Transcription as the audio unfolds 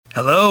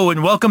Hello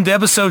and welcome to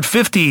episode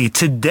 50.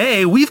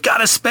 Today we've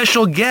got a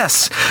special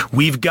guest.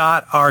 We've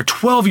got our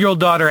 12-year-old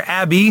daughter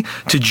Abby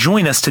to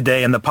join us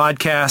today in the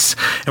podcast,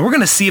 and we're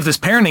going to see if this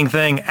parenting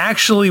thing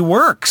actually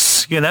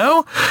works,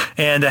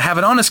 and have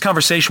an honest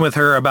conversation with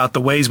her about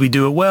the ways we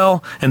do it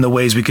well and the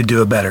ways we could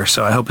do it better.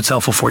 So I hope it's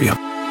helpful for you.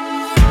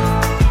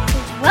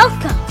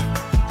 Welcome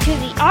to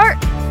the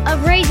Art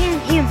of Raising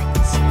Humans.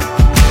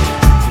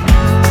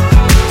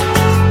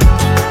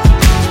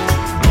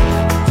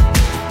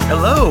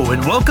 Hello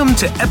and welcome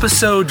to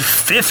episode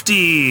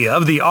 50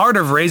 of The Art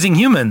of Raising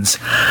Humans.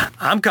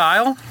 I'm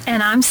Kyle.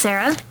 And I'm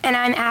Sarah. And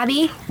I'm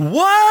Abby.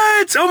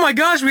 What? Oh my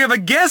gosh, we have a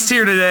guest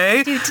here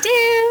today.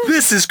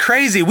 This is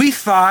crazy. We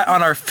thought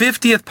on our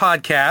 50th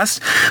podcast,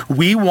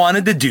 we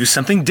wanted to do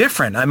something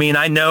different. I mean,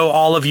 I know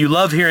all of you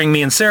love hearing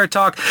me and Sarah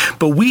talk,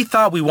 but we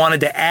thought we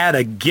wanted to add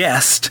a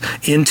guest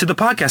into the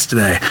podcast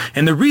today.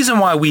 And the reason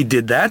why we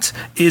did that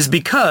is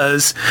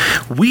because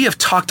we have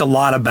talked a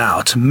lot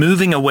about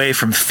moving away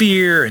from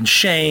fear and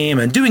shame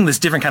and doing this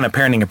different kind of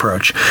parenting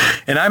approach.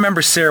 And I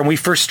remember, Sarah, when we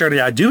first started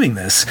out doing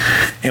this,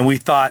 and we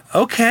thought,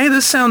 okay,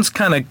 this sounds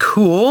kind of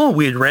cool.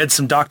 We had read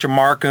some Dr.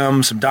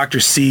 Markham, some Dr.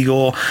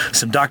 Siegel,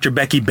 some Dr.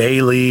 Becky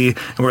Bailey,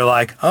 and we're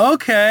like,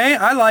 okay,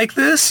 I like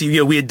this.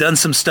 We had done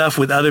some stuff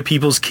with other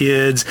people's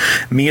kids,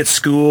 me at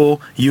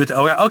school, you at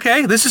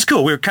okay, this is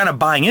cool. We were kind of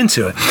buying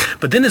into it.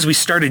 But then as we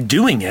started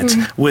doing it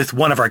with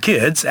one of our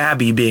kids,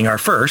 Abby being our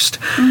first,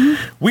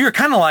 we were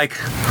kind of like,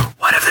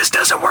 what if this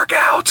doesn't work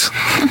out?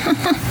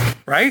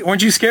 Right?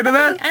 Weren't you scared of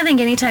that? I think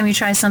anytime you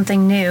try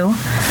something new,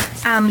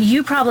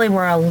 you probably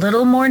were a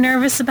little more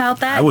nervous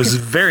about that. I was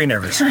very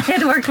nervous. I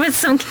had worked with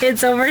some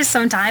kids over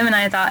some time, and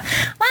I thought,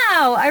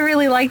 wow, I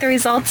really like the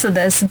results of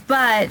this.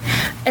 But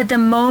at the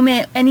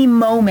moment, any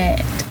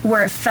moment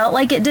where it felt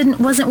like it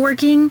wasn't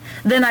working,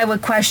 then I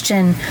would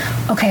question,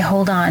 okay,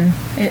 hold on.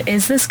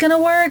 Is this going to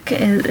work?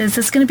 Is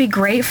this going to be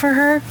great for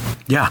her?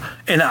 Yeah.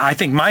 And I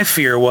think my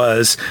fear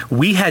was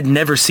we had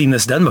never seen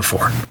this done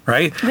before,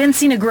 right? We hadn't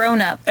seen a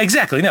grown-up.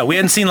 Exactly. No, we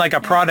hadn't seen like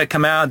a product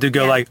come out to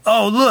go like,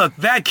 oh, look,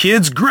 that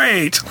kid's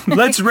great.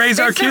 Let's raise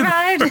our kids.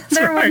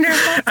 They're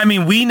wonderful. I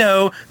mean, we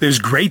know there's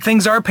great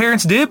things our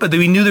parents did, but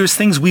we knew there's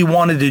things we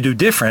wanted to do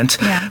different.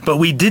 Yeah. But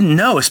we didn't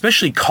know,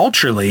 especially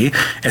culturally,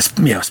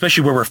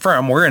 especially where we're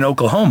from. We're in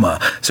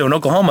Oklahoma. So in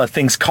Oklahoma,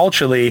 things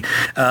culturally,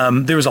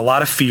 there was a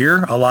lot of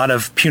fear, a lot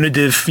of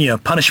punitive,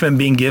 punishment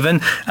being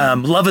given.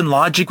 Love and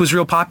Logic was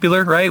real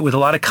popular, right? With a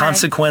lot of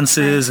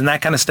consequences and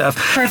that kind of stuff.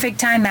 Perfect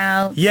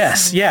Timeout.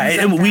 Yes, yeah.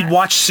 And we'd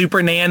watch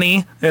Super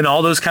Nanny and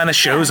all those kind of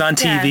shows on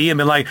TV and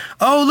be like,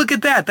 oh, look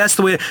at that. That's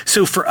the way.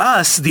 So for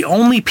us, the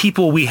only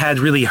people we had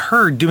really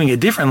heard doing it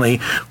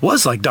differently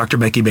was like Dr.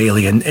 Becky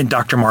Bailey and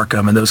Dr.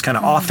 Markham and those kind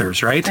of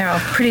authors, right? They're all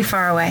pretty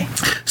far away.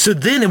 So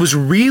then it was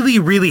really,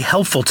 really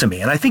helpful to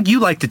me. And I think you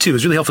liked it too. It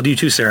was really helpful to you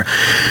too, Sarah.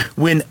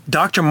 When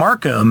Dr.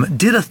 Markham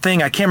did a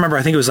thing, I can't remember,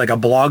 I think it was like a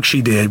blog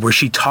she did where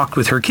she talked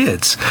with her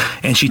kids.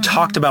 And she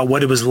talked about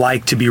what it was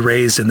like to be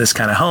raised in this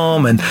kind of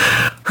home. And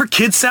her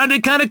kids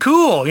sounded kind of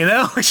cool,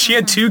 She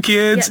had two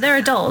kids. Yeah, they're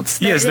adults.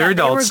 They're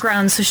adults. They were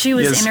grown. So she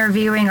was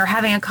interviewing or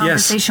having a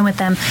conversation with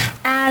them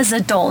as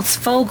adults,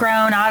 full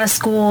grown, out of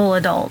school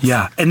adults.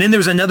 Yeah. And then there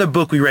was another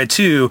book we read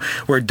too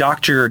where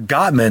Dr.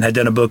 Gottman had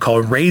done a book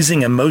called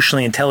Raising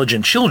Emotionally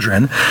Intelligent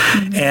Children.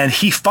 And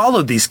he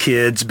followed these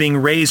kids being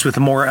raised with a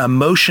more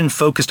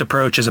emotion-focused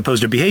approach as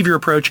opposed to behavior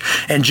approach.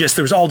 And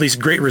there was all these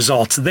great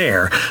results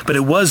there. But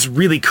it was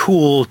really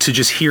cool to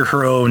just hear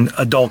her own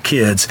adult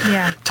kids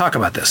talk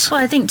about this. Well,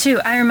 I think too,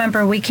 I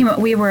remember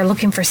we were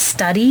looking for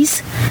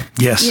studies.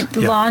 Yes.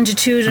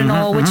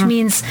 Longitudinal, which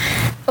means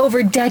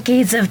over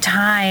decades of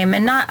time.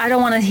 And I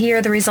don't want to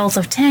hear the results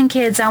of 10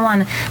 kids. I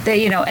want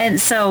and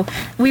so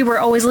we were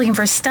always looking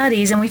for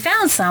studies, and we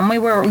found some. We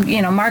were,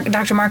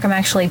 Dr. Markham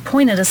actually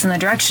pointed us in the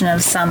direction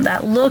of some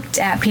that looked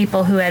at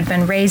people who had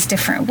been raised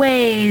different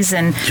ways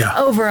and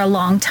over a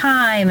long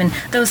time, and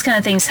those kind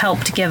of things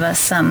helped to give us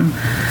some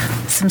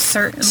sense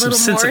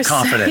of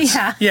confidence.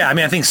 Yeah. I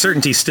mean, I think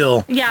certainty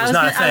still was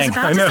not a thing.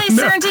 I was about to say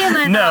certainty, and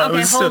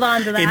then hold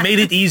on to that. It made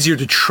it easier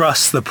to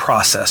trust the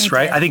process,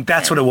 right? I think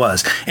that's what it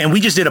was. And we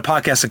just did a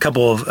podcast a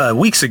couple of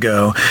weeks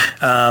ago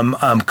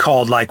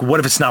called like, what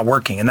if it's not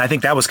working? And I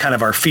think that was kind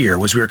of our fear,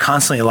 was we were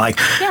constantly like,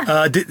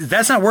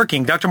 that's not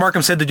working. Dr.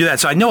 Markham said to do that.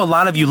 So I know a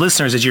lot of you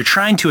listeners, as you're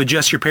trying to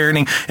adjust your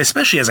parenting,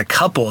 especially as a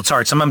couple, it's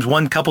hard. Sometimes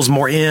one couple's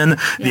more in,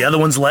 the other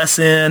one's less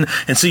in.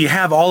 And so you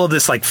have all of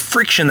this like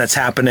friction that's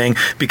happening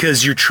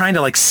because you're trying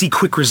to like see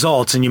quick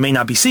results and you may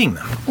not be seeing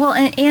them. Well,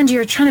 and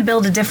you're trying to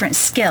build a different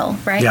skill,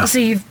 right? Yeah. So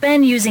you've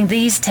been using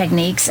these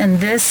techniques and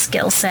this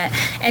skill set,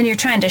 and you're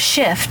trying to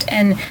shift.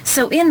 And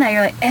so in that,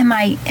 you're like, am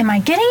I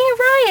getting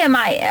right am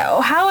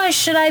I?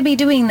 Should I be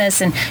doing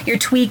this? And you're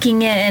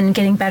tweaking it and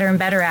getting better and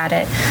better at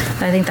it.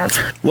 I think that's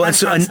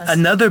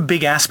another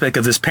big aspect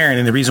of this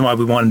parenting. The reason why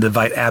we wanted to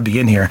invite Abby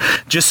in here,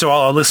 just so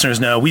all our listeners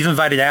know, we've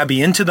invited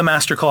Abby into the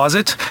master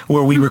closet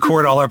where we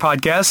record all our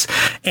podcasts,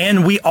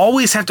 and we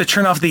always have to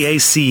turn off the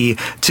AC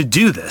to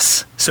do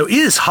this. So it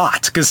is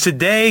hot because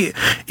today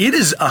it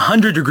is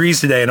 100 degrees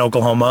today in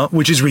Oklahoma,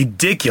 which is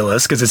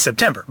ridiculous because it's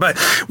September. But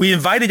we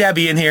invited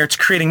Abby in here. It's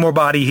creating more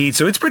body heat,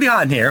 so it's pretty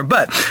hot in here.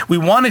 But we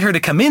wanted her to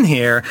come in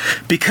here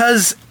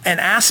because an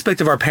aspect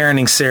of our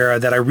parenting, Sarah,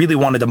 that I really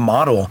wanted to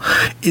model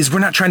is we're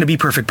not trying to be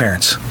perfect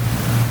parents.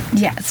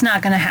 Yeah, it's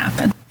not going to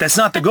happen. That's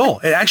not the goal.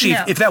 Actually,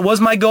 No. if that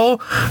was my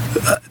goal,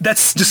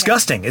 that's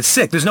disgusting. It's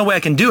sick. There's no way I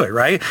can do it,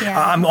 right?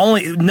 Yeah.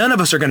 None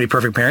of us are going to be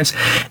perfect parents.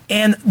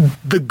 And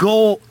the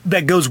goal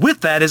that goes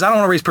with that is I don't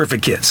want to raise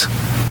perfect kids.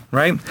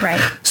 Right? Right.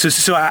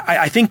 So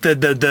I think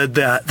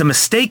the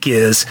mistake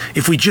is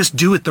if we just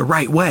do it the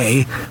right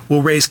way,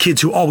 we'll raise kids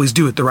who always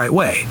do it the right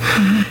way.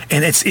 Mm-hmm.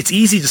 And it's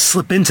easy to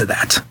slip into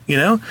that,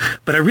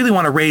 But I really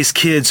want to raise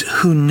kids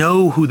who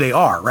know who they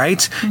are, right?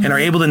 Mm-hmm. And are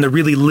able then to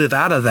really live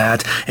out of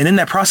that. And in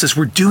that process,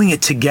 we're doing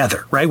it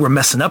together, right? We're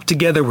messing up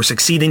together. We're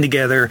succeeding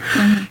together.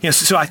 Mm-hmm.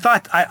 So I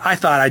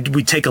thought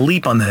we'd take a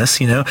leap on this.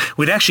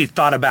 We'd actually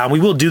thought about, and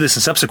we will do this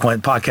in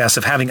subsequent podcasts,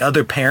 of having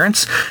other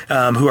parents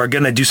who are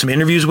going to do some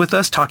interviews with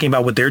us, talking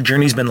about what their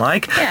journey's been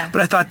like. Yeah.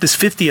 But I thought this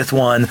 50th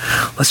one,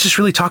 let's just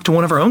really talk to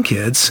one of our own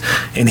kids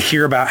and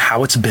hear about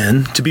how it's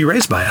been to be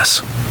raised by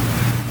us.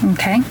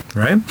 Okay.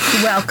 Right?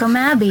 Welcome,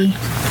 Abby.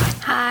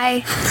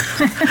 Hi.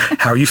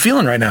 How are you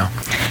feeling right now?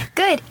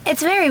 Good.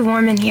 It's very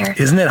warm in here.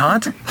 Isn't it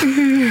hot?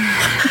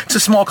 It's a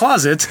small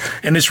closet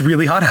and it's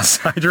really hot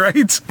outside,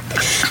 right?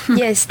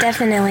 Yes,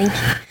 definitely.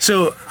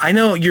 So I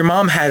know your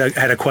mom had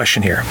a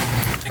question here.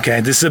 Okay,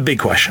 this is a big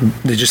question.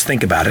 Just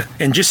think about it.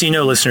 And just so you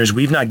know, listeners,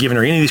 we've not given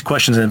her any of these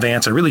questions in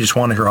advance. I really just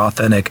wanted her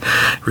authentic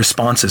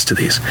responses to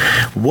these.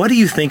 What do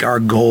you think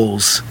our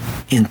goals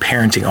in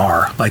parenting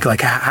are?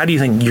 Like how do you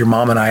think your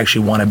mom and I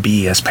actually want to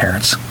be as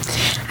parents?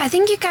 I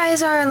think you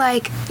guys are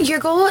your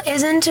goal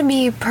isn't to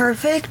be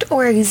perfect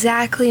or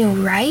exactly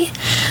right,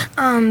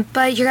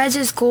 but your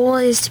guys' goal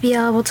is to be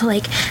able to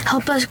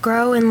help us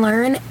grow and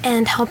learn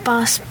and help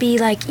us be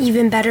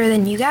even better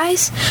than you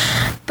guys.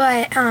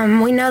 But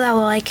we know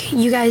that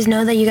you guys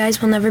know that you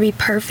guys will never be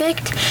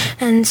perfect,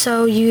 and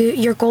so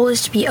your goal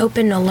is to be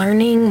open to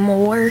learning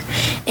more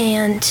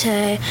and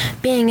to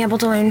being able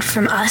to learn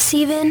from us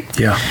even.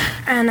 Yeah.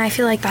 And I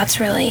feel like that's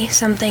really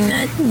something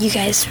that you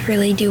guys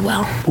really do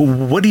well.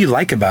 What do you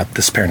like about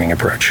this parenting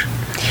approach?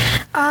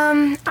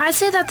 I'd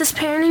say that this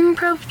parenting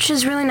approach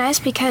is really nice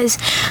because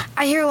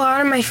I hear a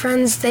lot of my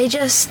friends, they'll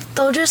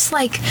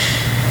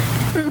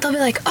be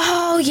like,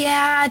 oh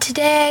yeah,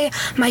 today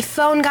my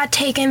phone got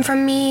taken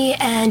from me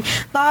and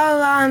blah, blah,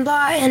 blah, and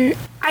blah. And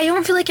I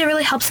don't feel like it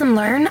really helps them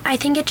learn. I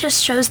think it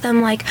just shows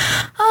them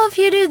oh, if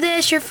you do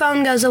this, your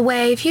phone goes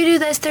away. If you do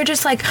this, they're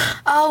just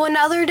oh,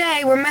 another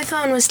day where my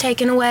phone was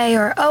taken away,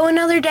 or oh,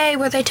 another day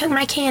where they took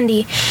my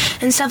candy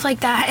and stuff like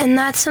that. And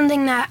that's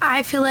something that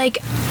I feel like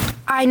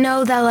I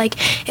know that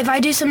if I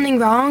do something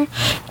wrong,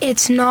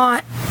 it's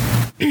not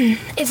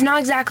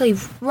exactly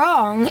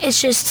wrong.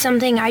 It's just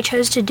something I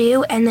chose to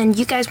do, and then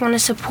you guys want to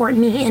support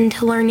me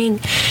into learning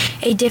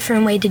a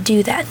different way to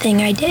do that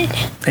thing I did.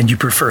 And you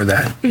prefer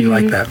that? You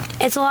like that?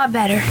 It's a lot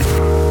better.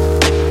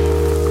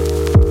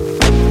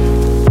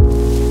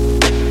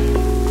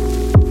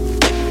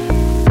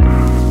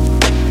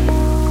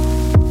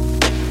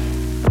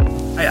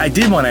 I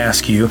did want to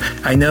ask you,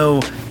 I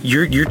know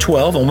you're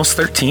 12, almost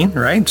 13,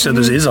 right? So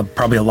there is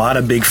probably a lot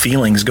of big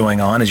feelings going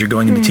on as you're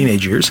going into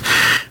teenage years.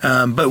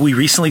 But we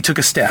recently took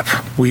a step.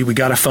 We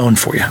got a phone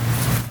for you.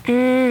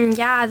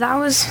 Yeah, that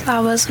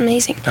was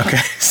amazing. Okay.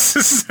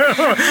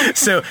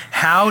 So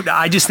how,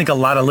 I just think a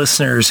lot of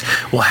listeners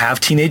will have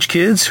teenage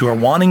kids who are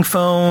wanting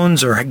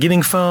phones or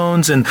getting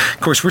phones. And of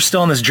course, we're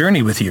still on this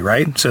journey with you,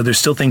 right? So there's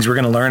still things we're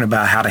going to learn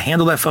about how to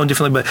handle that phone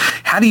differently. But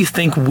how do you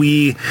think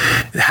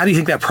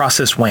that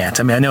process went?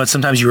 I mean, I know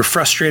sometimes you were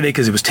frustrated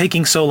because it was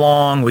taking so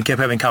long. We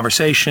kept having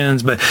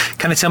conversations, but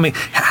kind of tell me,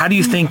 how do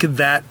you think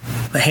that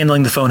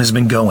handling the phone has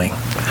been going?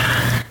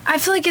 I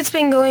feel like it's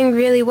been going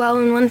really well,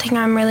 and one thing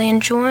I'm really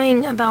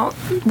enjoying about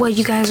what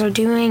you guys are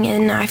doing,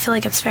 and I feel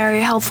like it's very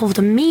helpful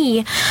to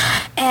me,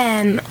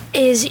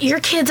 is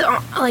your kids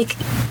are,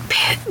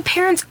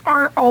 parents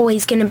aren't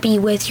always going to be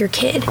with their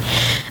kid.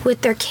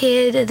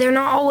 They're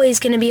not always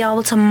going to be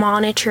able to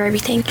monitor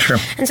everything. Sure.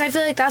 And so I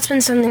feel like that's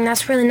been something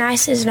that's really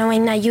nice, is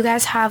knowing that you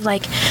guys have,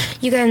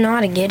 you guys know how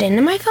to get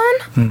into my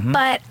phone,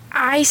 but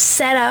I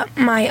set up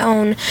my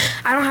own.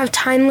 I don't have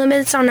time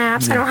limits on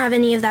apps. I don't have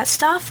any of that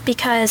stuff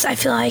because I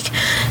feel like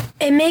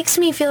it makes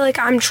me feel like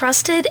I'm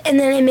trusted, and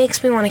then it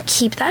makes me want to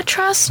keep that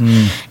trust.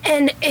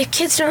 And if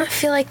kids don't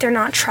feel like they're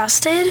not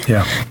trusted,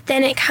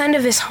 then it kind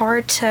of is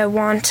hard to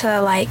want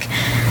to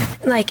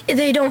like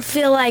they don't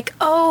feel like,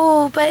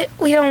 oh, but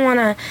we don't want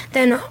to,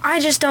 then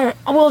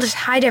we'll just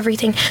hide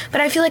everything.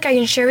 But I feel like I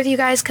can share with you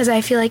guys because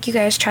I feel like you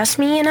guys trust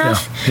me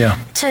enough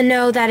to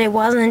know that it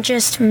wasn't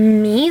just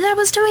me that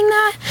was doing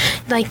that.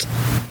 Like,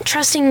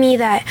 trusting me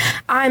that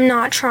I'm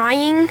not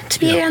trying to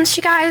be against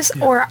you guys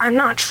or I'm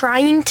not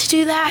trying to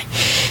do that.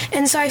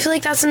 And so I feel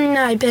like that's something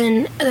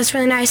that's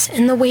really nice.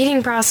 In the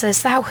waiting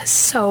process, that was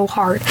so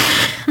hard.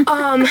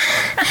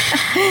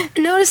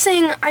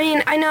 Noticing, I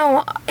mean, I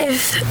know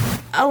if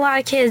a lot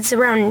of kids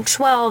around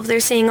 12, they're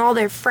seeing all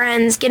their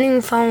friends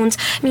getting phones.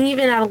 I mean,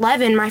 even at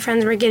 11, my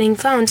friends were getting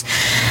phones.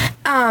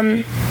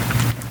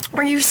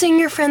 Or you're seeing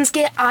your friends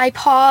get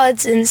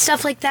iPods and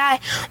stuff like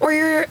that,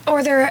 or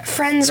their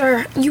friends,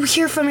 or you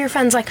hear from your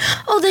friends like,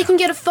 oh, they can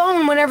get a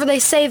phone whenever they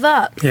save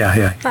up.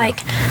 Like,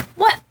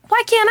 what?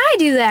 Why can't I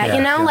do that?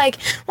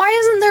 Like, why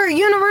isn't there a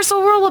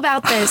universal rule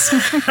about this?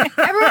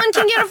 Everyone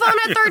can get a phone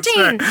at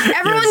 13.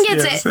 Everyone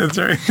gets it. That's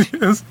right.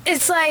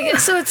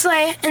 It's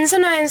like, and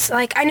sometimes,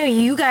 like, I know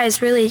you guys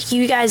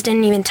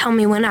didn't even tell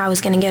me when I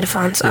was going to get a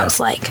phone. So I was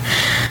like,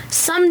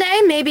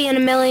 someday, maybe in a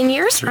million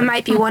years, I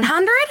might be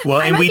 100. Well,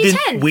 I and might be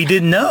 10. we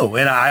didn't know.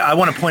 And I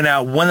want to point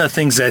out one of the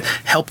things that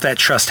helped that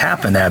trust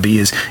happen, Abby,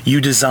 is you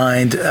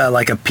designed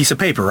like a piece of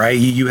paper, right?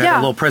 You had a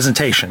little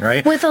presentation,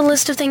 right? With a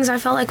list of things I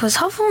felt like was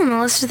helpful and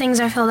a list of things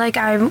I felt like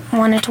I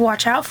wanted to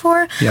watch out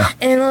for.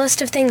 And a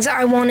list of things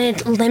I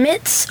wanted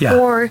limits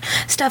or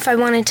stuff I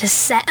wanted to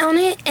set on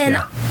it.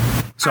 And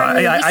so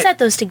we set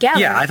those together.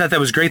 Yeah, I thought that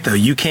was great, though.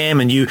 You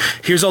came and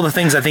here's all the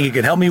things I think it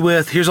could help me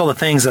with. Here's all the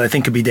things that I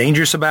think could be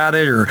dangerous about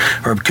it or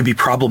could be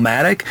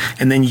problematic.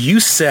 And then you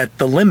set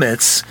the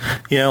limits,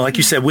 like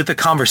you said, with the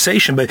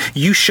conversation, but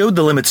you showed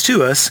the limits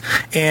to us.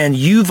 And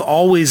you've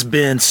always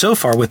been, so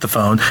far with the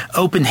phone,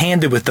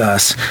 open-handed with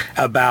us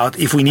about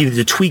if we needed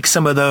to tweak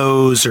some of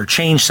those or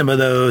change some of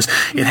those.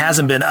 It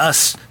hasn't been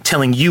us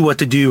telling you what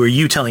to do or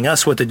you telling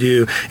us what to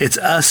do. It's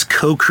us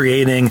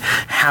co-creating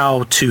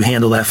how to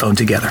handle that phone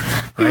together.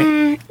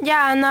 Right?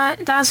 Yeah, and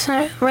that's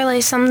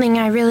really something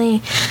I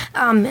really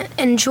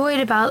enjoyed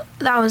about,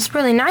 that was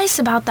really nice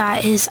about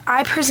that, is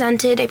I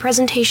presented a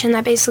presentation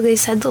that basically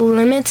said the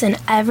limits and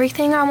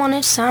everything I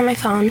wanted to set on my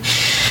phone.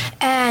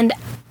 And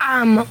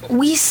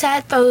we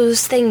set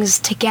those things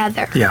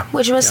together,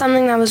 which was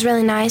something that was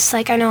really nice.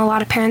 Like, I know a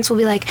lot of parents will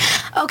be like,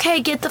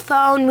 okay, get the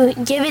phone,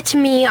 give it to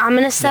me. I'm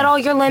going to set all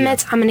your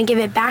limits. I'm going to give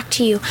it back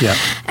to you.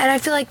 And I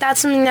feel like that's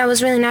something that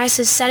was really nice,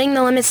 is setting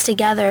the limits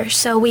together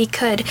so we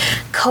could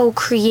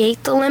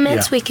co-create the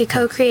limits. We could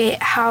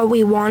co-create how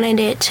we wanted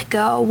it to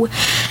go.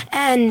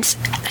 And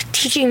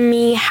teaching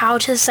me how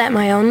to set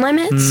my own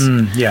limits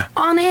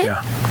on it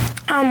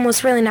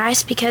was really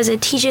nice, because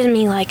it teaches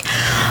me, like,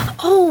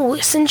 oh,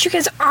 since you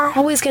guys aren't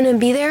always going to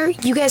be there,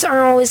 you guys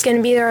aren't always going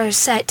to be there to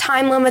set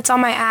time limits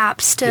on my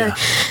apps, to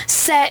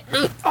set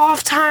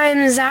off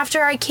times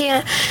after I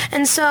can't.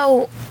 And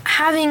so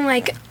having,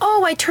 like,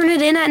 oh, I turn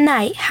it in at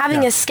night,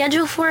 having a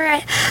schedule for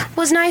it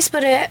was nice,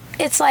 but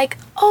it's like,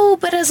 oh,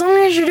 but as long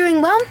as you're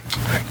doing well,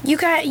 you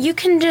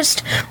can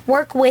just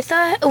work with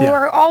us.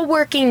 We're all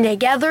working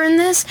together in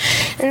this.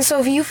 And so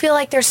if you feel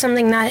like there's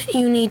something that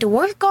you need to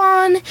work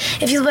on,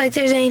 if you feel like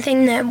there's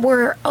anything that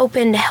we're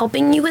open to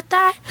helping you with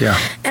that.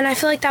 And I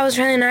feel like that was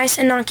really nice,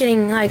 and not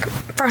getting, like,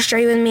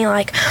 frustrated with me,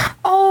 like,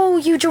 oh,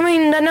 you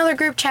joined another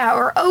group chat,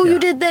 or oh, you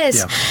did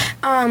this.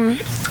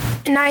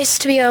 Nice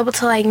to be able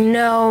to, like,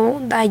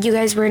 know that you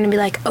guys were going to be,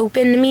 like,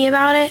 open to me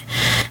about it.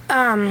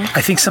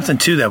 I think something,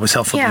 too, that was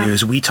helpful to you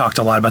is we talked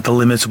a lot about the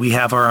limits we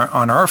have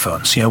on our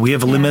phones. We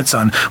have limits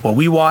on what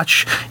we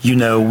watch.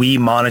 We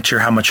monitor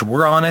how much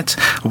we're on it.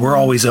 We're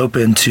always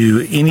open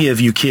to any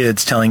of you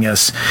kids telling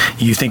us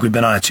you think we've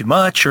been on it too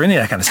much or any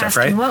of that kind of stuff,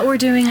 right? What we're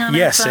doing on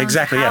our phones,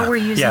 exactly. How we're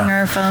using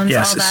our phones.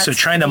 Yes, all that, so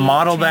trying to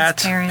model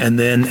that and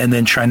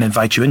then trying to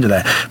invite you into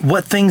that.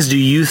 What things do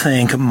you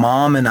think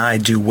Mom and I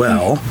do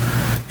well,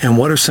 and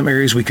what are some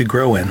areas we could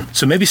grow in?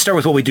 So maybe start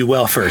with what we do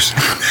well first.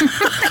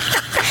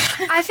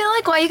 I feel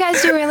like what you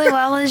guys do really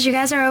well is you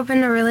guys are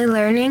open to really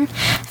learning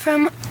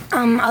from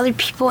other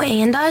people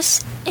and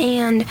us,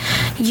 and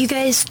you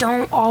guys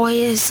don't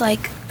always,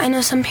 like, I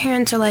know some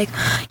parents are like,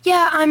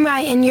 yeah, I'm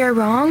right and you're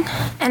wrong,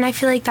 and I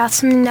feel like that's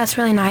something that's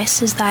really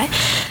nice, is that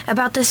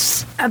about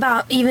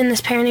even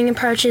this parenting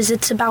approach is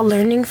it's about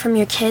learning from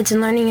your kids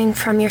and learning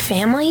from your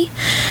family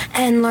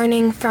and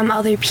learning from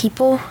other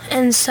people.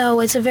 And so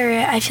I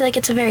feel like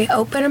it's a very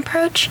open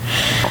approach,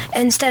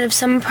 instead of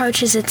some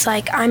approaches it's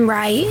like, I'm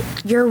right,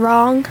 you're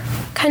wrong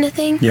kind of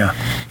thing.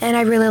 And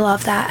I really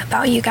love that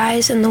about you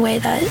guys and the way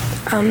that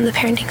the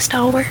parenting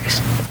style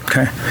works.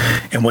 Okay.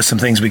 And what's some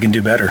things we can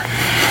do better?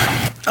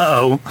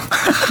 Uh-oh.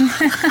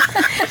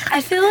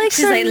 I feel like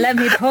she's like, let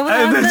me pull it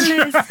out the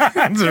list.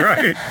 That's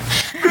right.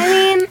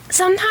 I mean,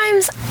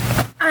 sometimes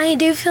I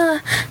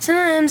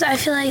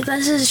feel like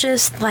this is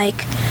just,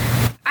 like,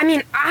 I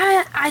mean,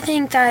 I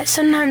think that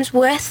sometimes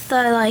with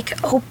the,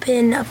 like,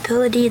 open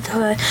ability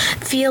to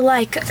feel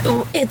like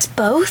it's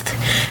both,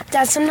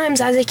 that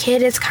sometimes as a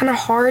kid it's kind of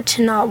hard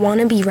to not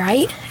want to be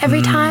right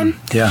every time.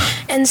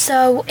 And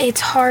so it's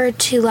hard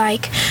to,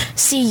 like,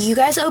 see you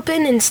guys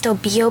open and still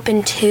be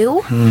open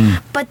too.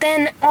 But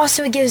then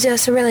also it gives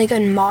us a really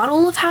good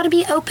model of how to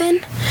be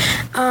open.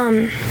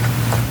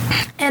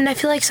 And I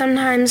feel like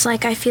sometimes,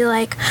 like, it feels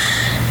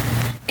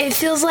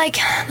like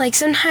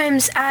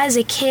sometimes as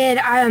a kid,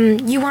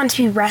 you want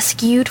to be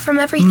rescued from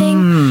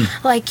everything.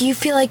 Like, you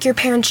feel like your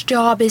parents'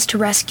 job is to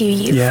rescue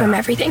you from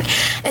everything.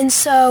 And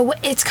so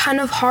it's kind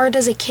of hard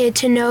as a kid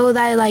to know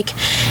that, like,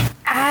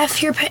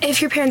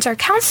 if your parents are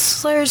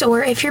counselors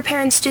or if your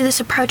parents do this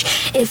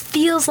approach, it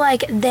feels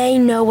like they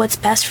know what's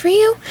best for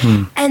you.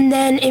 And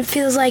then it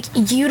feels like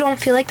you don't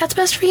feel like that's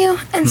best for you.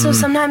 And so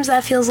sometimes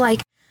that feels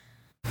like,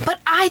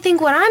 but I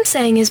think what I'm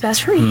saying is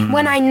best for me.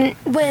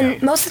 When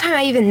most of the time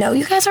I even know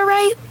you guys are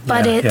right,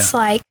 but it's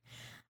like,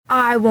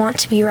 I want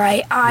to be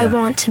right. I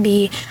want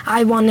to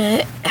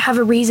have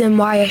a reason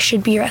why I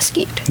should be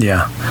rescued.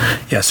 Yeah.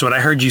 So what I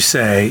heard you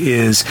say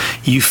is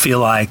you feel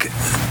like,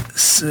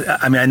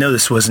 I mean, I know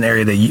this was an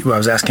area that I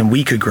was asking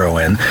we could grow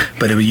in,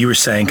 but you were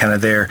saying kind of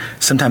there,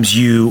 sometimes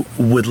you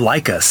would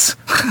like us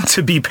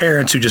to be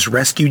parents who just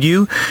rescued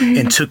you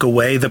and took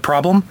away the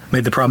problem,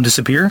 made the problem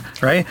disappear,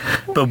 right?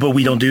 But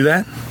we don't do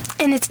that.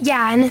 And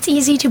it's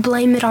easy to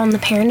blame it on the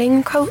parenting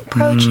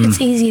approach.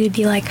 It's easy to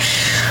be like,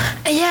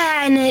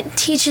 and it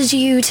teaches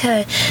you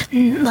to,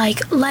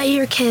 like, let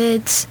your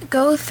kids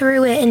go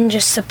through it and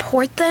just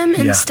support them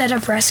instead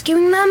of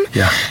rescuing them.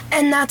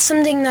 And that's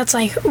something that's,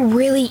 like,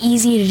 really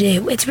easy to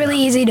do. It's really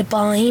easy to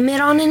blame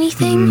it on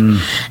anything.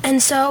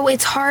 And so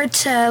it's hard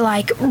to,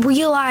 like,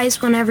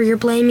 realize whenever you're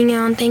blaming it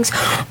on things,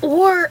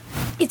 or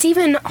it's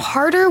even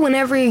harder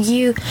whenever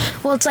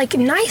it's like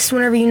nice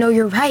whenever you know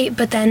you're right,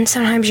 but then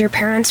sometimes your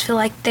parents feel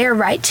like they're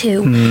right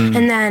too.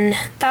 And then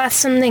that's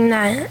something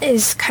that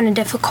is kind of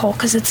difficult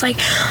because it's like,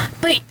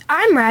 but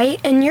I'm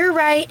right and you're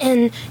right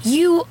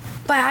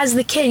but as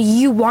the kid,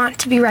 you want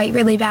to be right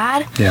really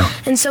bad.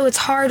 And so it's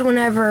hard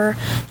whenever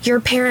your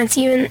parents,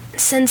 even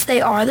since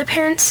they are the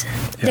parents,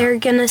 they're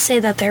going to say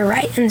that they're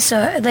right. And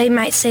so they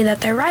might say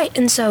that they're right.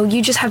 And so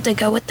you just have to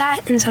go with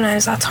that. And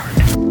sometimes that's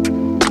hard.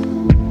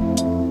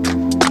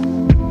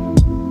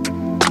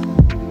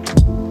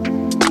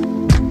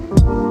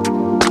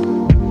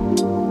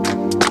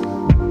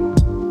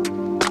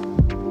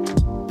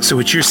 So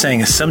what you're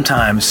saying is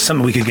sometimes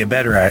something we could get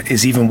better at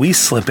is even we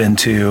slip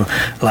into,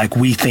 like,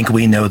 we think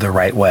we know the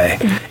right way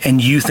and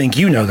you think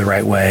you know the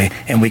right way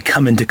and we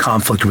come into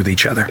conflict with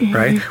each other,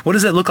 right? What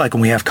does that look like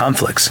when we have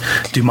conflicts?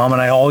 Do Mom and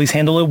I always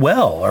handle it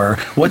well? Or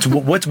what's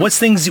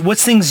things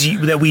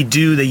that we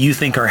do that you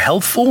think are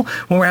helpful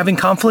when we're having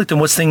conflict,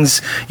 and what's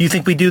things you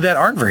think we do that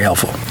aren't very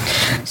helpful?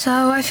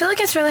 So I feel like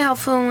it's really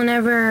helpful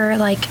whenever,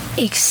 like,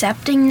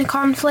 accepting the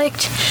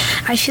conflict,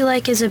 I feel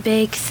like is a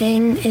big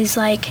thing, is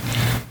like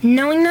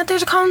knowing that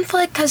there's a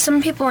conflict, because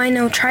some people I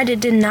know try to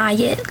deny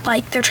it.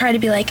 Like, they're trying to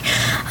be like,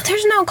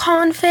 there's no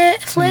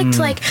conflict.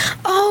 Like,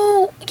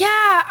 oh,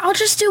 yeah, I'll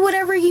just do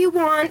whatever you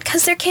want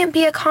because there can't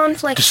be a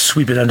conflict. Just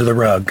sweep it under the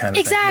rug kind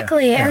of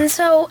exactly. thing. Yeah. And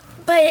so,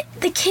 but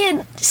the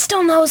kid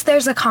still knows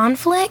there's a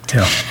conflict.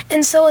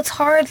 And so it's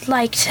hard,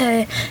 like,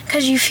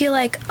 because you feel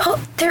like,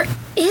 oh, there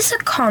is a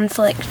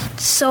conflict.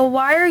 So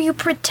why are you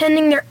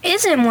pretending there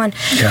isn't one?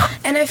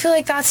 And I feel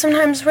like that's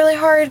sometimes really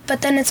hard.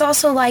 But then it's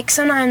also like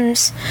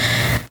sometimes,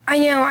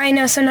 I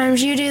know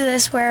sometimes you do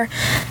this where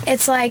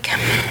it's like...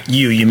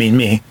 You mean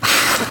me.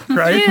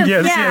 Right?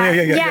 Yes.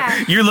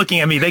 Yeah. You're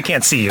looking at me. They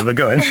can't see you, but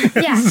go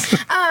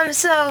ahead.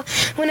 So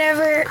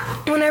whenever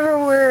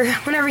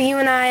you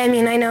and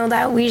I know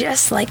that we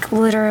just, like,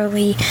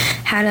 literally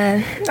had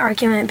an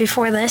argument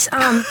before this.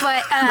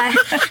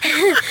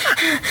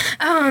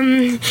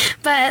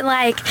 But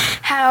like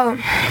how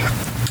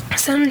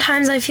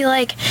sometimes I feel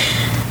like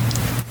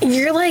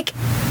you're like,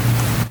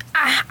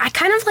 I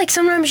kind of like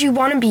sometimes you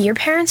want to be your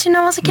parents,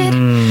 as a kid,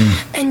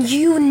 and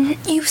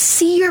you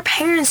see your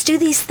parents do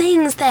these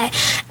things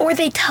or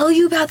they tell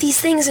you about these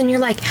things, and you're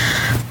like,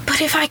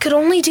 but if I could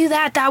only do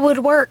that, that would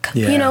work,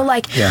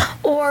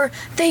 or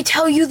they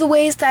tell you the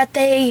ways that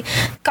they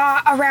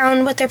got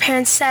around what their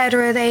parents said,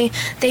 or they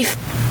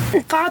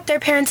fought their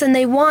parents and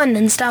they won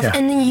and stuff,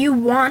 and then you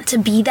want to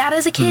be that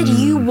as a kid.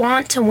 You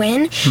want to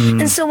win,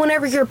 and so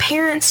whenever your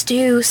parents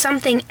do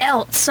something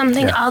else,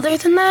 something other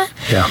than that,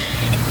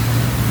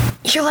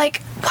 you're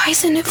like, why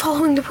isn't it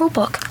following the rule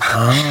book?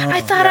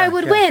 I thought I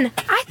would win.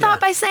 I thought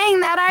by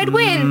saying that I'd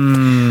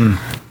win.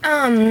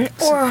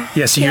 So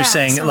you're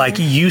saying, like,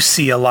 you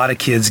see a lot of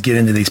kids get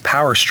into these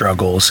power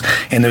struggles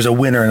and there's a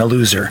winner and a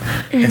loser.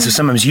 And so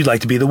sometimes you'd like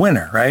to be the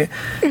winner, right?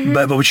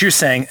 But what you're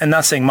saying, and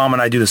not saying Mom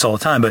and I do this all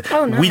the time, but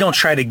we don't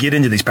try to get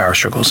into these power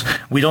struggles.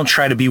 We don't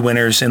try to be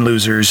winners and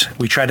losers.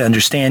 We try to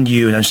understand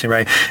you and understand,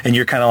 right? And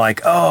you're kind of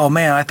like, oh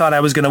man, I thought I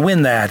was going to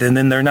win that. And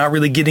then they're not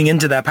really getting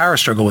into that power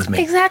struggle with me.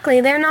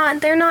 Exactly. They're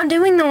not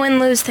doing the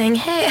win-lose thing.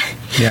 Hey.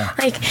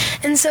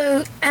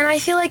 And I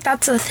feel like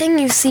that's a thing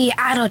you see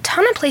at a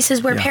ton of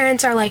places where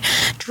parents are, like,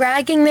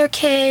 dragging their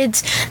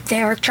kids.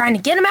 They're trying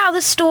to get them out of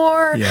the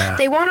store.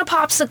 They want a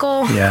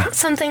popsicle,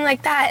 something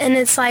like that. And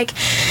it's like,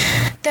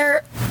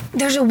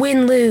 there's a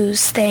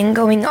win-lose thing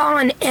going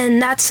on,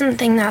 and that's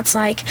something that's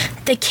like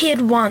the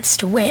kid wants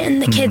to win.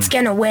 The kid's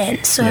gonna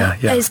win, so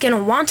it's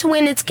gonna want to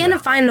win. It's gonna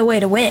find a way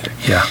to win.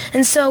 Yeah.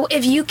 And so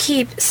if you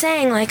keep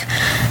saying like,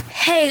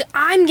 "Hey,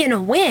 I'm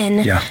gonna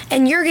win,"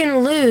 and you're gonna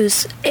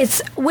lose,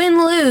 it's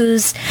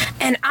win-lose,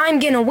 and I'm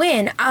gonna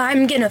win.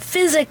 I'm gonna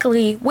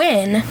physically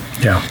win.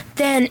 Yeah.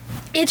 Then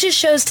it just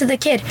shows to the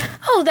kid,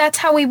 oh, that's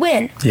how we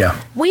win. Yeah.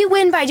 We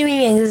win by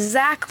doing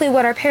exactly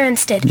what our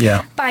parents did.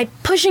 Yeah. By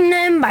pushing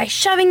them, by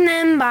shoving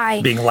them,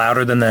 by being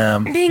louder than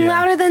them.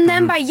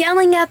 By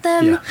yelling at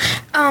them.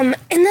 Yeah.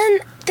 And then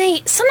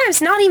they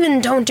sometimes not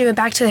even don't do it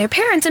back to their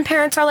parents, and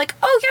parents are like,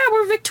 oh yeah,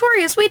 we're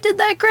victorious. We did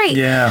that great.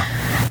 Yeah.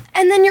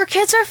 And then your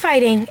kids are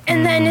fighting,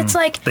 and then it's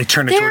like they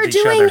turn it they're towards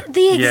each doing other.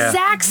 the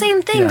exact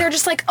same thing. Yeah. They're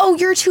just like, "Oh,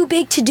 you're too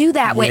big to do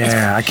that with."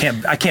 Yeah, I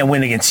can't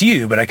win against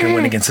you, but I can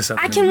win against this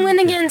other. I can win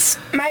against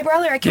my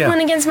brother. I can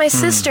win against my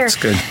sister. That's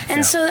good.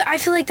 And so I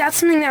feel like that's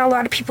something that a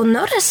lot of people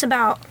notice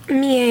about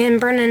me and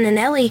Brennan and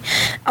Ellie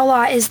a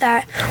lot, is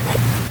that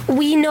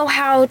we know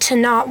how to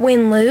not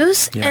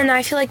win-lose. Yeah. And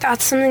I feel like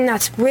that's something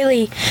that's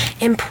really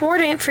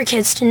important for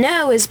kids to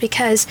know, is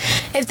because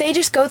if they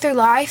just go through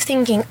life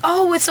thinking,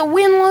 oh, it's a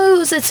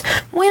win-lose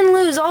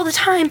all the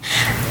time,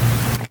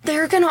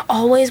 they're gonna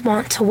always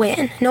want to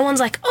win. No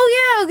one's like, oh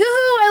yeah,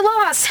 goohoo, I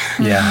lost.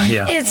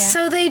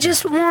 So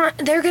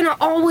they're gonna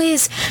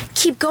always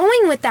keep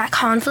going with that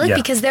conflict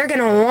because they're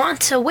gonna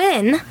want to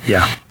win.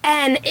 Yeah.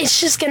 And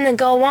it's just gonna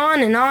go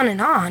on and on and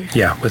on.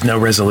 Yeah, with no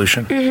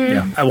resolution.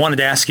 Yeah. I wanted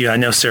to ask you, I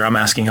know, Sarah, I'm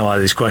asking a lot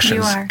of these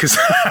questions. You are. Because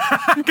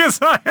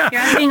You're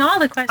asking all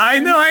the questions. I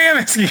know I am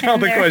asking all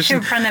the they're questions.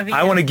 in front of you.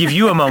 I want to give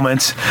you a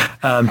moment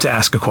to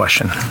ask a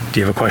question. Do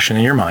you have a question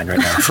in your mind right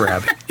now for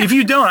Abby? If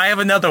you don't, I have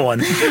another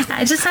one.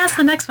 I just asked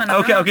the next one.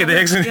 Okay, the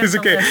next one is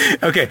okay.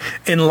 Okay,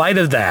 in light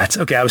of that,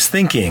 I was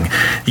thinking,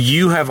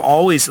 you have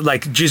always,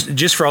 like,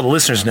 just for all the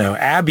listeners to know,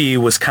 Abby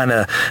was kind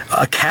of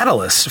a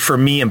catalyst for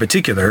me in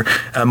particular,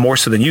 more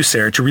so than you,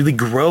 Sarah, to really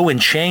grow and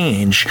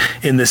change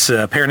in this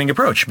parenting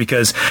approach,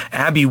 because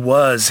Abby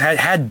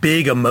had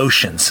big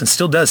emotions and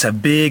still does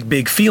have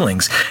big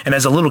feelings. And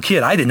as a little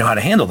kid, I didn't know how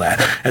to handle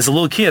that. As a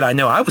little kid, I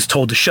know I was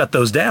told to shut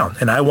those down,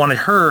 and I wanted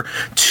her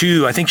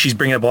to, I think she's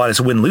bringing up a lot of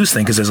this win-lose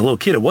thing, because as a little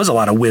kid, it was a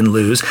lot of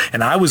win-lose,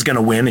 and I was going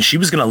to win and she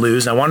was going to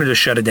lose, and I wanted to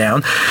shut it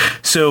down.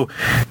 So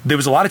there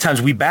was a lot of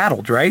times we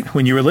battled, right,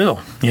 when you were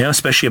little,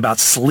 especially about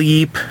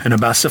sleep and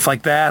about stuff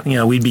like that.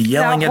 We'd be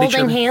yelling at each other.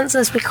 Holding hands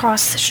as we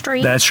cross the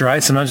street. That's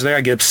right. Sometimes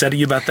I get upset at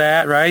you about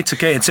that, right?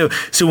 Okay. And so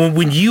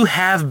when you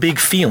have big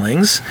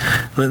feelings,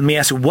 let me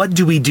ask you, what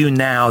do we do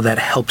now that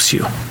helps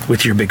you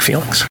with your big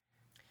feelings?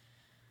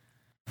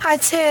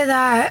 I'd say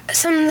that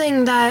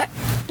something that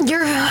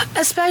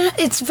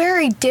it's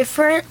very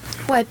different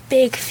what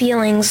big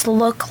feelings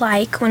look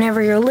like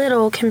whenever you're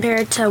little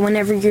compared to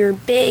whenever you're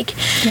big.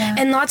 Yeah.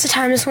 And lots of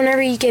times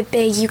whenever you get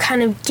big, you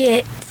kind of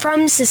get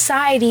from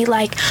society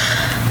like,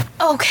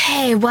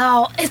 okay,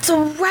 well, it's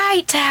all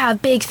right to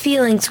have big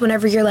feelings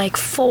whenever you're like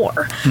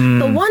 4.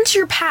 But once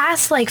you're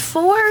past like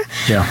 4,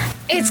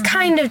 it's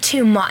kind of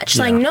too much.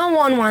 Like, no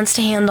one wants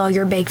to handle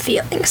your big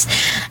feelings.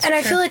 And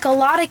I feel like a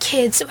lot of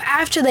kids,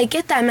 after they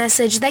get that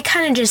message, they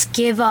kind of just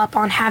give up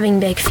on having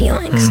big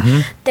feelings.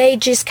 They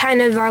just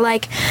kind of are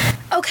like,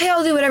 okay,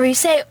 I'll do whatever you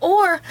say.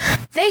 Or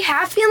they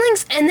have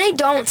feelings and they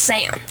don't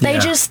say them. They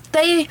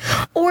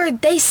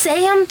they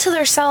say them to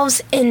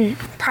themselves in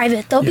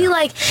private. They'll be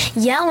like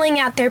yelling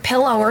at their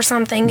pillow or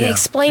something,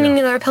 explaining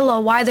to their pillow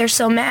why they're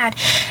so mad.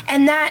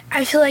 And that,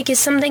 I feel like, is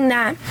something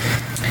that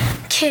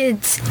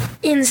kids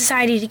in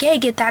society today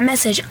get that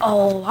message a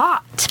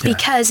lot,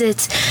 because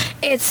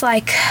it's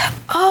like,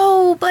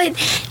 oh,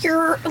 but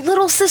your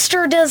little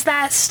sister does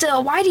that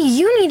still. Why do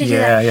you need to do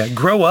that? Yeah,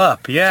 grow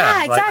up.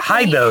 Yeah, exactly. Like,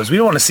 hide those. We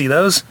don't want to see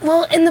those.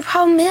 Well, and the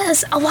problem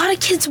is, a lot of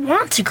kids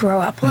want to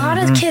grow up. A lot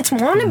of kids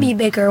want to be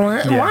bigger,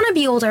 want to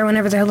be older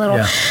whenever they're little.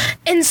 Yeah.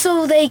 And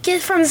so they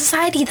get from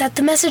society that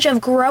the message of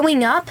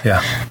growing up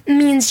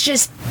means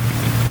just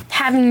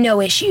having no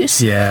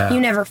issues. Yeah. You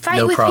never fight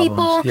No with problems.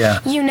 people.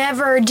 Yeah. You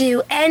never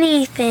do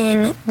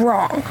anything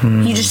wrong.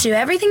 You just do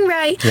everything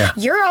right. Yeah.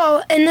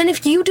 And then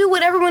if you do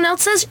what everyone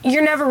else says,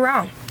 you're never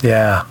wrong.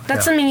 Yeah.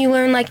 That's something you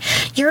learn, like,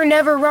 you're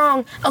never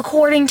wrong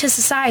according to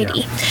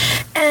society.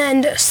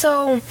 And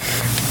so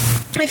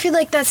I feel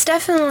like that's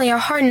definitely a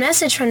hard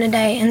message from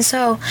today. And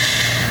so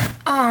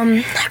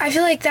I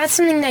feel like that's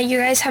something that you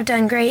guys have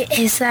done great,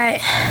 is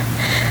that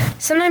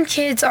sometimes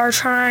kids are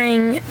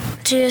trying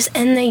to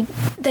and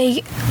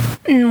they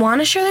want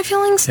to share their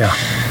feelings,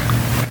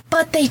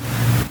 but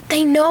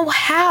they know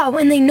how,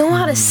 and they know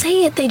how to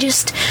say it. They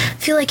just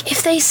feel like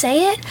if they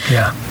say it,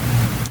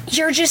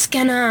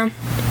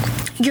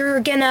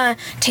 you're gonna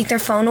take their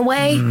phone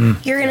away.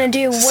 You're gonna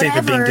do whatever. Say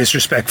they're being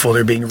disrespectful,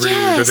 they're being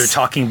rude, or they're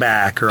talking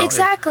back. Or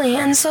exactly.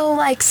 And so,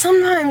 like,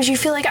 sometimes you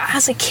feel like,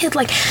 as a kid,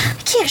 like, I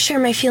can't share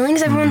my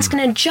feelings. Everyone's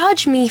gonna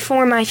judge me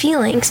for my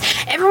feelings.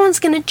 Everyone's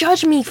gonna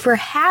judge me for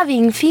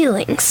having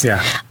feelings.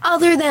 Yeah.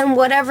 other than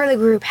whatever the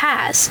group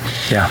has.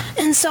 Yeah.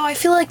 And so I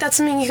feel like that's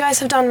something you guys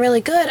have done really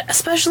good,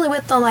 especially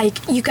with the,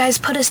 like, you guys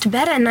put us to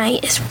bed at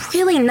night is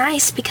really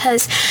nice,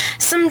 because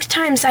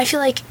sometimes I feel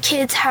like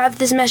kids have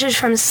this message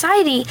from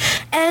society,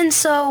 and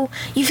so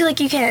you feel like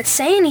you can't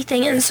say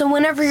anything. And so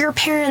whenever your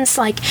parents,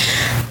 like,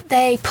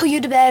 they put you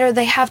to bed or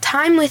they have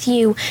time with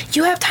you,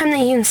 you have time that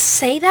you can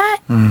say that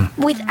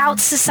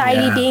without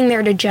society being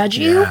there to judge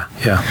you.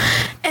 Yeah.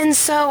 And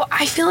so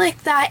I feel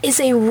like that is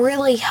a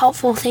really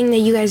helpful thing that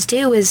you guys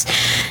do, is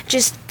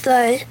just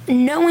the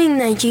knowing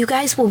that you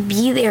guys will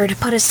be there to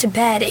put us to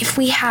bed. If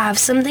we have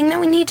something that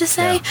we need to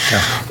say,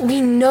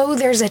 we know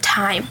there's a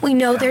time. We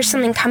know there's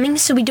something coming,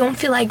 so we don't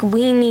feel like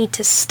we need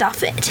to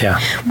stuff it.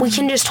 Yeah. We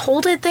can just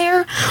hold it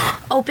there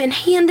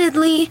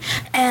open-handedly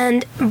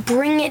and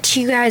bring it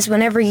to you guys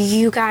whenever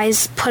you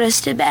guys put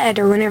us to bed,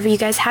 or whenever you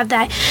guys have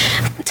that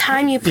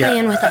time you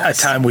plan with us.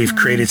 A time we've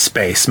created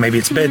space. Maybe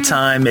it's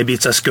bedtime, maybe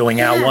it's us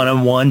going out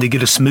one-on-one to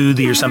get a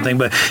smoothie or something,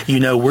 but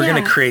we're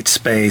going to create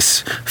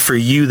space for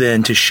you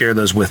then to share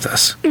those with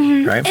us,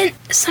 right? And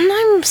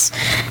sometimes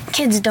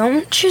kids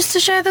don't choose to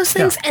share those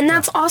things, and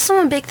that's also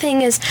a big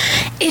thing, is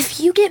if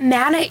you get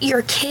mad at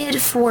your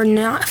kid for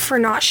not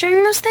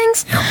sharing those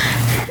things,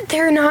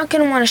 they're not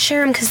going to want to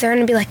share them, because they're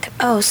going to be like,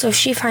 oh, so if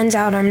she finds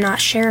out I'm not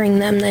sharing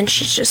them, then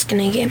she's just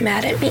going to get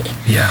mad at me.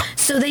 Yeah.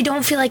 So they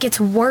don't feel like it's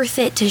worth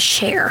it to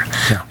share.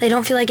 Yeah. They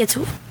don't feel like it's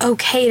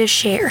okay to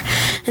share.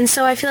 And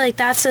so I feel like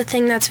that's the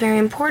thing that's very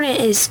important,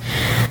 is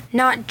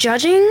not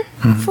judging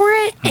for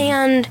it,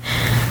 and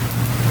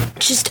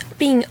just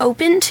being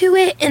open to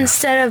it,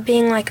 instead of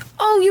being like,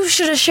 oh, you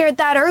should have shared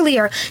that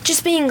earlier.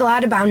 Just being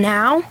glad about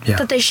now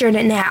that they shared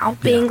it now.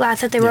 Being glad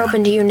that they were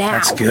open to you now.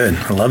 That's good.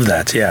 I love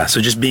that. Yeah. So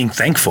just being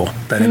thankful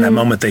that in that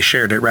moment they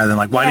shared it, rather than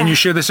like, why didn't you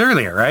share this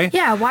earlier, right?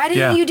 Yeah, why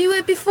didn't you do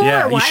it before?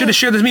 Yeah, you should have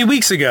shared this with me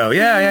weeks ago.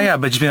 Yeah.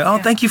 But just being, oh,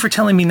 thank you for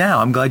telling me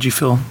now. I'm glad you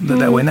feel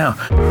that way now.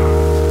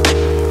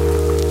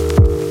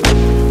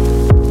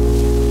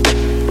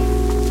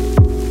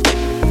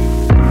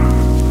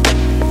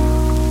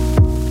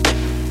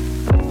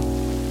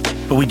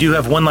 But we do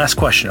have one last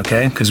question,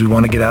 okay? Because we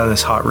want to get out of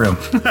this hot room.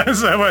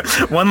 So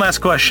one last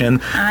question.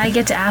 I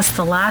get to ask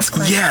the last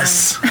question.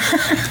 Yes.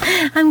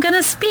 I'm going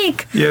to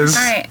speak. Yes.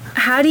 All right.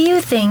 How do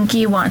you think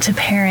you want to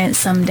parent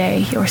someday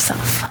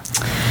yourself?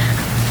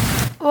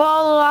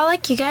 Well, I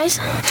like you guys.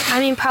 I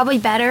mean, probably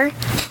better,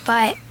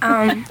 but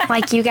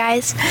like you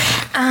guys.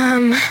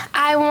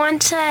 I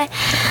want to,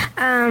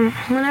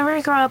 whenever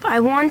I grow up,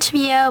 I want to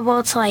be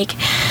able to, like,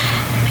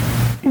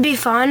 be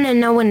fun and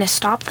know when to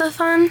stop the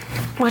fun,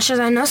 which is,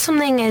 I know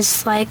something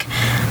is like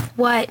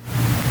what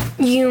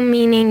you,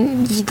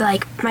 meaning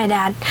like my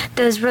dad,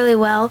 does really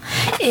well,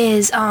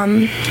 is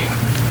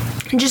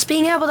just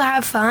being able to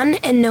have fun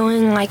and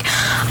knowing, like,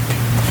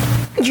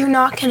 you're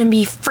not going to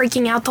be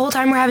freaking out the whole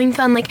time we're having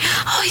fun, like,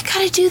 oh, you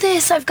gotta do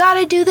this, I've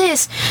gotta do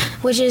this,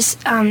 which is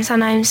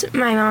sometimes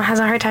my mom has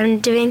a hard time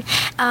doing,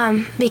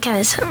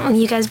 because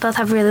you guys both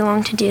have really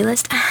long to-do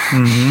lists.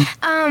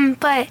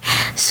 But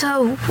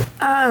so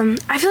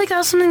I feel like that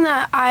was something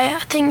that I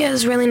think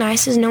is really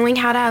nice, is knowing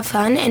how to have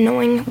fun and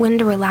knowing when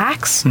to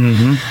relax,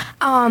 and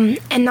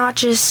not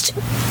just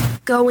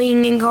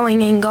going and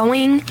going and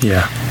going.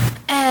 Yeah.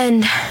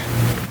 And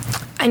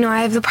I know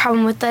I have the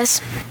problem with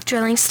this,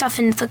 drilling stuff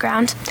into the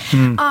ground.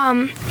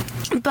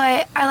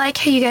 But I like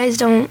how you guys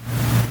don't,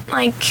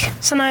 like,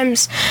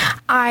 sometimes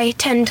I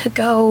tend to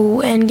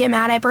go and get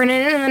mad at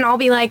Brennan, and then I'll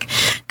be like,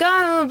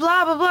 blah,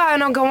 blah, blah,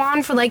 and I'll go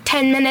on for like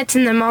 10 minutes,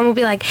 and then Mom will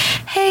be like,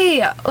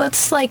 hey,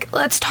 let's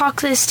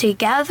talk this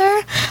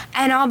together,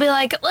 and I'll be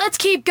like, let's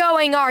keep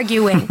going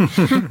arguing.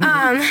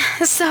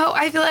 So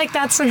I feel like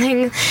that's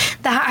something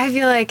that I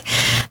feel like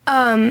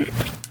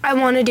I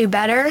want to do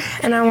better,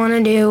 and I want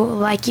to do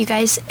like you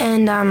guys,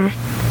 and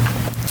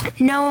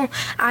no,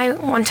 I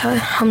want to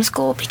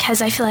homeschool,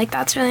 because I feel like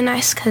that's really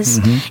nice, because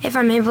if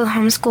I'm able to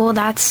homeschool,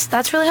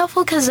 that's really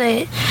helpful, because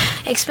it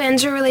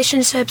expands your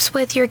relationships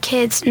with your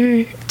kids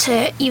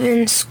to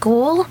even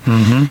school,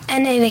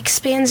 and it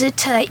expands it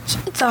to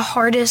the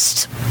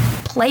hardest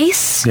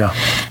place,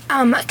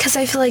 because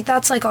I feel like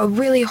that's like a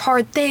really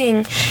hard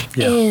thing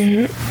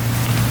in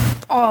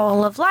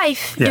all of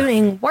life,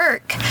 doing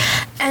work.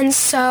 And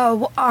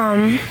so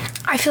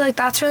I feel like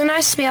that's really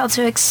nice to be able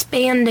to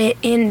expand it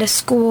into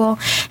school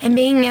and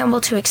being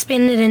able to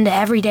expand it into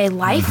everyday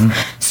life.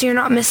 So you're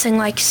not missing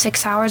like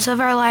 6 hours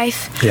of our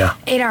life,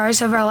 8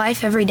 hours of our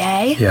life every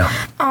day.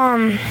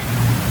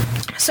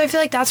 So I feel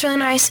like that's really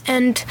nice.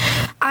 And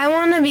I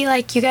want to be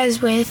like you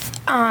guys with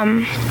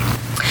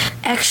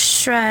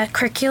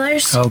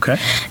extracurriculars. Okay.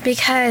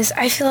 Because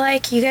I feel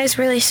like you guys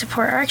really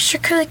support our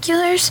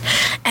extracurriculars,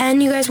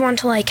 and you guys want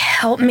to like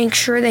help make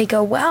sure they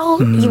go well.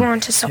 You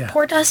want to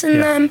support us in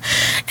them,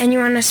 and you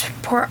want to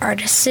support our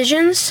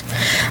decisions.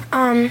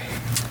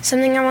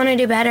 Something I want to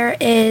do better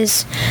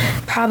is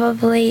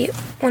probably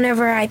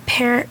whenever I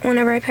parent,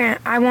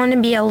 I want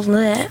to be a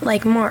little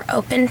like more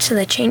open to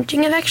the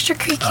changing of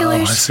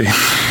extracurriculars.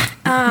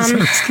 Oh, I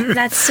see.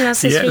 That's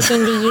mostly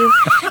speaking to you.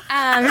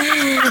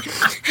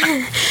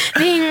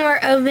 Being more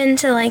open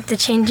to like the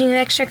changing of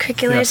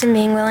extracurriculars and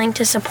being willing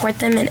to support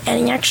them in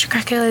any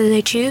extracurricular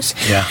they choose.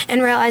 Yeah.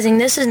 And realizing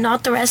this is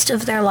not the rest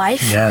of their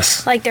life.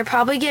 Yes. Like they're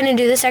probably going to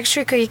do this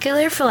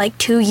extracurricular for like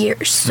 2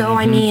 years. So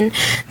I mean,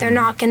 they're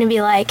not going to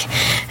be like,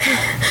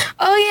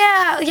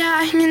 oh yeah,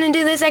 I'm going to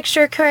do this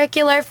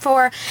extracurricular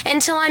for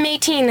until I'm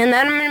 18, and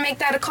then I'm going to make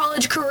that a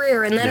college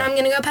career, and then I'm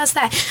going to go past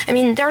that. I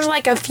mean, there's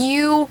like a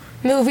few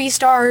movie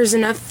stars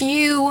and a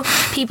few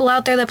people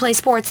out there that play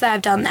sports that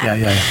have done that.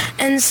 Yeah.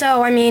 And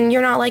so, I mean,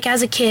 you're not like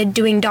as a kid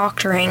doing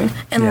doctoring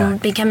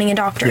and becoming a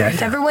doctor.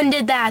 If everyone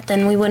did that,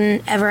 then we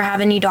wouldn't ever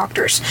have any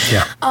doctors.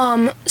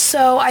 Yeah.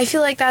 So I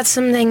feel like that's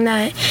something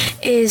that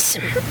is,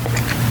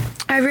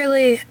 I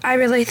really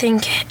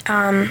think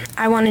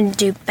I wanted to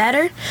do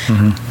better.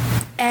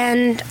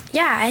 And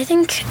yeah, I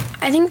think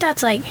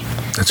that's like...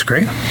 That's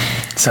great.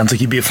 Sounds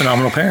like you'd be a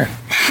phenomenal parent.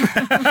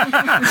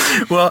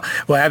 Well,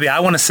 Abby, I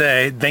want to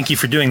say thank you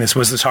for doing this.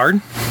 Was this hard?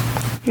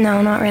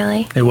 No, not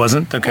really. It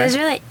wasn't? Okay. It was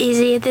really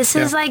easy. This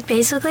is like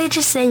basically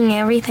just saying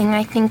everything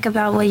I think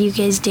about what you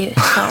guys do. So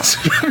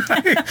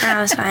that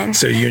was fine.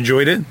 So you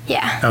enjoyed it?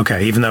 Yeah.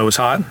 Okay, even though it was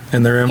hot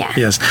in the room? Yeah.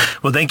 Yes.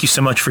 Well, thank you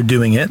so much for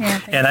doing it. Yeah,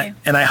 thank you.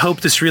 And I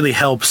hope this really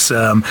helps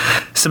some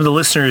of the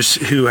listeners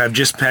who have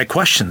just had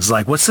questions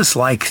like, what's this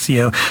like?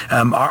 You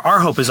know,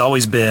 our hope has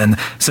always been,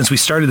 since we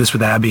started this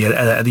with Abby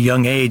at a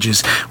young age,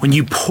 is when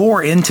you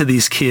pour into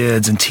these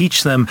kids and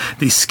teach them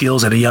these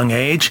skills at a young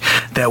age,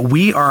 that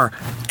we are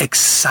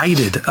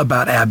excited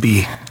about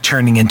Abby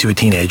turning into a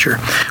teenager.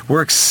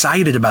 We're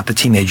excited about the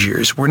teenage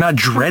years. We're not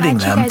dreading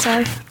them. You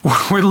guys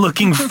are. We're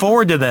looking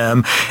forward to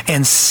them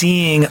and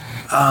seeing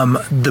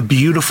the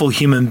beautiful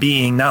human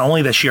being, not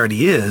only that she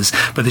already is,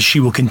 but that she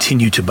will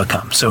continue to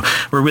become. So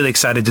we're really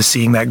excited to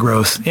seeing that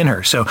growth in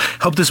her. So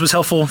hope this was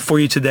helpful for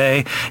you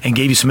today and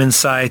gave you some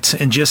insight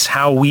in just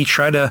how we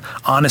try to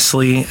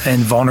honestly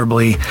and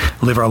vulnerably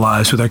live our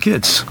lives with our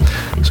kids.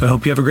 So I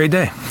hope you have a great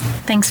day.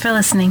 Thanks for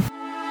listening.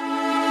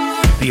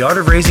 The Art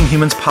of Raising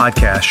Humans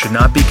podcast should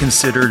not be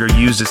considered or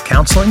used as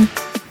counseling,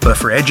 but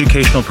for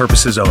educational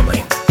purposes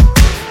only.